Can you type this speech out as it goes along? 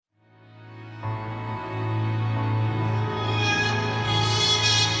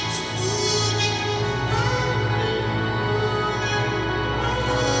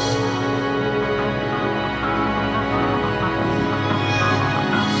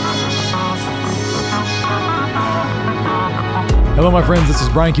Hello, my friends. This is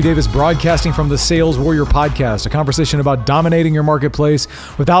Brian Q. Davis broadcasting from the Sales Warrior Podcast, a conversation about dominating your marketplace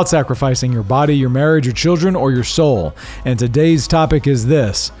without sacrificing your body, your marriage, your children, or your soul. And today's topic is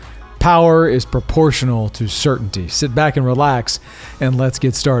this: power is proportional to certainty. Sit back and relax, and let's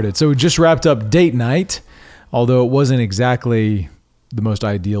get started. So we just wrapped up date night, although it wasn't exactly the most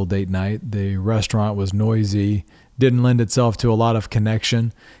ideal date night. The restaurant was noisy, didn't lend itself to a lot of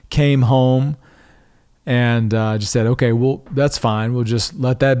connection. Came home and just said, okay, well, that's fine. We'll just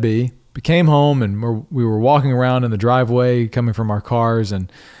let that be. We came home and we were walking around in the driveway coming from our cars, and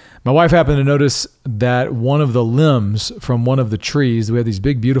my wife happened to notice that one of the limbs from one of the trees, we had these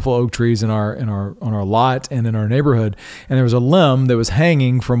big, beautiful oak trees on our lot and in our neighborhood, and there was a limb that was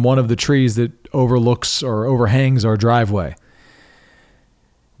hanging from one of the trees that overlooks or overhangs our driveway.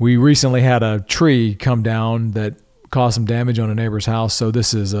 We recently had a tree come down that caused some damage on a neighbor's house, so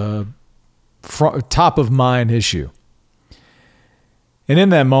this is a top of mind issue. And in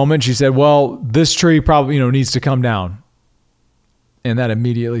that moment, she said, well, this tree probably, needs to come down. And that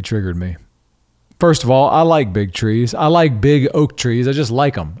immediately triggered me. First of all, I like big trees. I like big oak trees. I just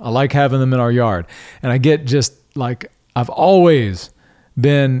like them. I like having them in our yard. And I get just like, I've always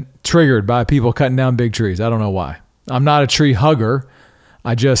been triggered by people cutting down big trees. I don't know why. I'm not a tree hugger.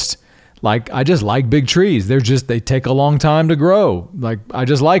 I just like big trees. They take a long time to grow. I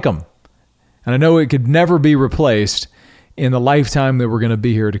just like them. And I know it could never be replaced in the lifetime that we're going to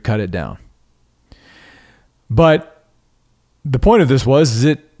be here to cut it down. But the point of this is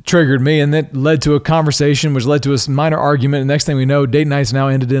it triggered me, and it led to a conversation, which led to a minor argument. And next thing we know, date nights now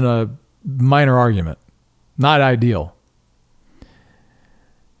ended in a minor argument. Not ideal.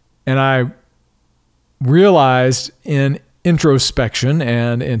 And I realized in introspection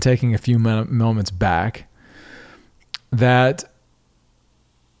and in taking a few moments back that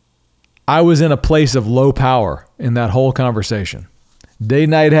I was in a place of low power in that whole conversation. Date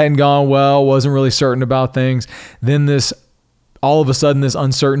night hadn't gone well, wasn't really certain about things. Then all of a sudden this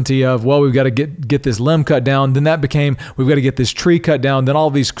uncertainty of, well, we've got to get this limb cut down. Then that became, we've got to get this tree cut down. Then all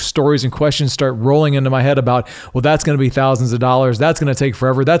these stories and questions start rolling into my head about, well, that's going to be thousands of dollars. That's going to take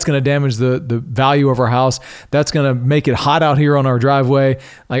forever. That's going to damage the value of our house. That's going to make it hot out here on our driveway.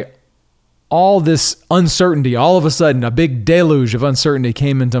 All this uncertainty, all of a sudden, a big deluge of uncertainty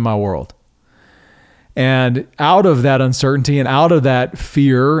came into my world. And out of that uncertainty and out of that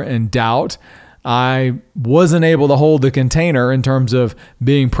fear and doubt, I wasn't able to hold the container in terms of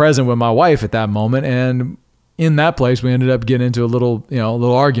being present with my wife at that moment. And in that place, we ended up getting into a little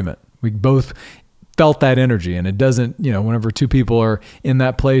argument. We both felt that energy, and it doesn't, whenever two people are in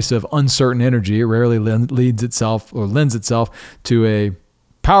that place of uncertain energy, it rarely lends itself to a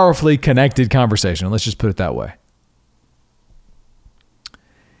powerfully connected conversation. Let's just put it that way.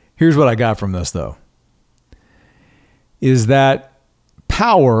 Here's what I got from this, though, is that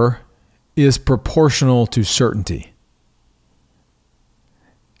power is proportional to certainty.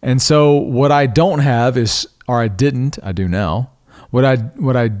 And so what I don't have I do now. What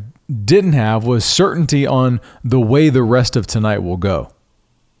I didn't have was certainty on the way the rest of tonight will go.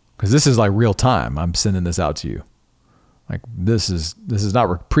 Because this is like real time. I'm sending this out to you. This is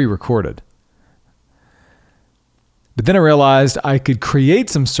not pre-recorded. But then I realized I could create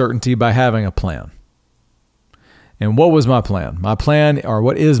some certainty by having a plan. And what was my plan?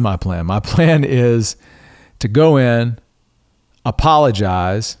 What is my plan? My plan is to go in,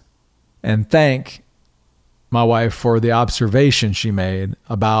 apologize, and thank my wife for the observation she made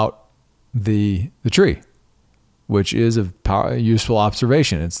about the tree, which is a useful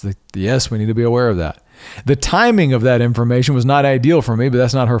observation. It's yes, we need to be aware of that. The timing of that information was not ideal for me, but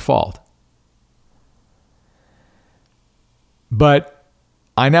that's not her fault. But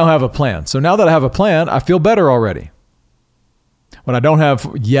I now have a plan. So now that I have a plan, I feel better already. What I don't have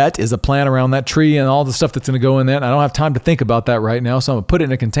yet is a plan around that tree and all the stuff that's going to go in there. And I don't have time to think about that right now. So I'm going to put it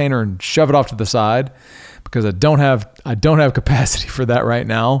in a container and shove it off to the side because I don't have capacity for that right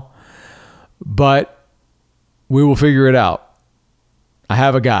now. But we will figure it out. I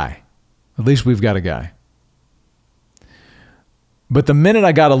have a guy. At least we've got a guy. But the minute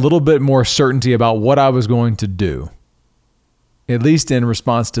I got a little bit more certainty about what I was going to do, at least in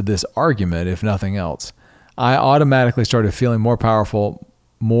response to this argument, if nothing else, I automatically started feeling more powerful,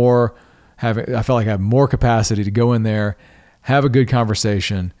 I felt like I have more capacity to go in there, have a good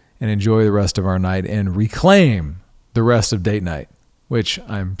conversation, and enjoy the rest of our night and reclaim the rest of date night, which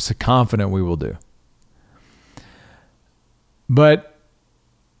I'm so confident we will do. But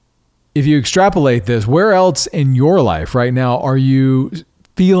if you extrapolate this, where else in your life right now are you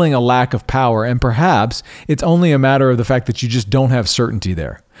feeling a lack of power? And perhaps it's only a matter of the fact that you just don't have certainty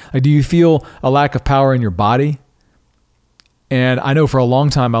there. Like, do you feel a lack of power in your body? And I know for a long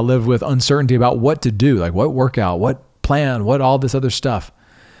time I lived with uncertainty about what to do, like what workout, what plan, what all this other stuff.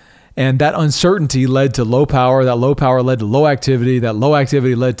 And that uncertainty led to low power. That low power led to low activity. That low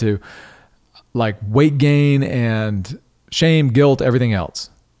activity led to like weight gain and shame, guilt, everything else.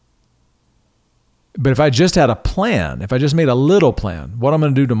 But if I just had a plan, if I just made a little plan, what I'm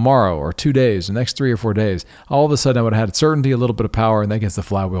going to do tomorrow or 2 days, the next 3 or 4 days, all of a sudden I would have had certainty, a little bit of power, and that gets the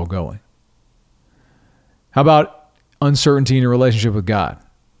flywheel going. How about uncertainty in your relationship with God?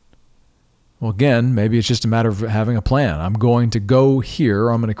 Well, again, maybe it's just a matter of having a plan. I'm going to go here,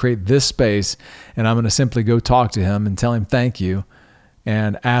 or I'm going to create this space, and I'm going to simply go talk to him and tell him thank you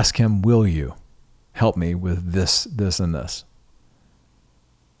and ask him, will you help me with this, this, and this?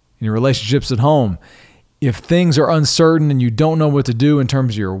 In your relationships at home, if things are uncertain and you don't know what to do in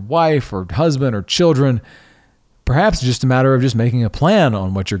terms of your wife or husband or children, perhaps it's just a matter of just making a plan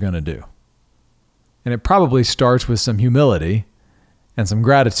on what you're going to do. And it probably starts with some humility and some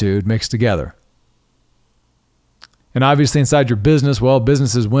gratitude mixed together. And obviously inside your business, well,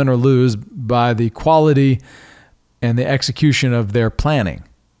 businesses win or lose by the quality and the execution of their planning.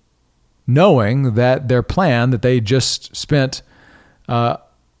 Knowing that their plan that they just spent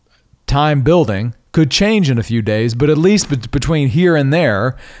time building could change in a few days, but at least between here and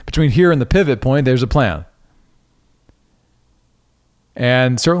there, between here and the pivot point, there's a plan.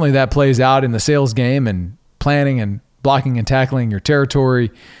 And certainly that plays out in the sales game and planning and blocking and tackling your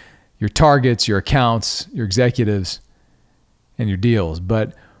territory, your targets, your accounts, your executives, and your deals.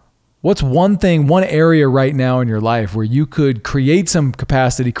 But what's one thing, one area right now in your life where you could create some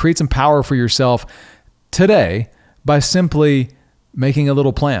capacity, create some power for yourself today by simply making a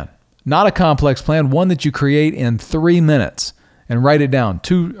little plan? Not a complex plan, one that you create in 3 minutes and write it down,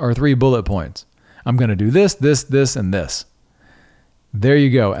 2 or 3 bullet points. I'm going to do this, this, this, and this. There you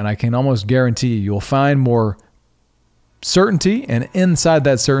go. And I can almost guarantee you'll find more certainty, and inside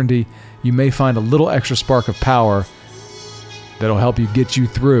that certainty, you may find a little extra spark of power that'll help you get you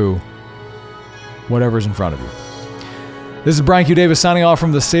through whatever's in front of you. This is Brian Q. Davis signing off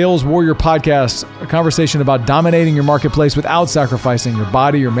from the Sales Warrior Podcast, a conversation about dominating your marketplace without sacrificing your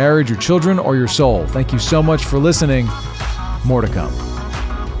body, your marriage, your children, or your soul. Thank you so much for listening. More to come.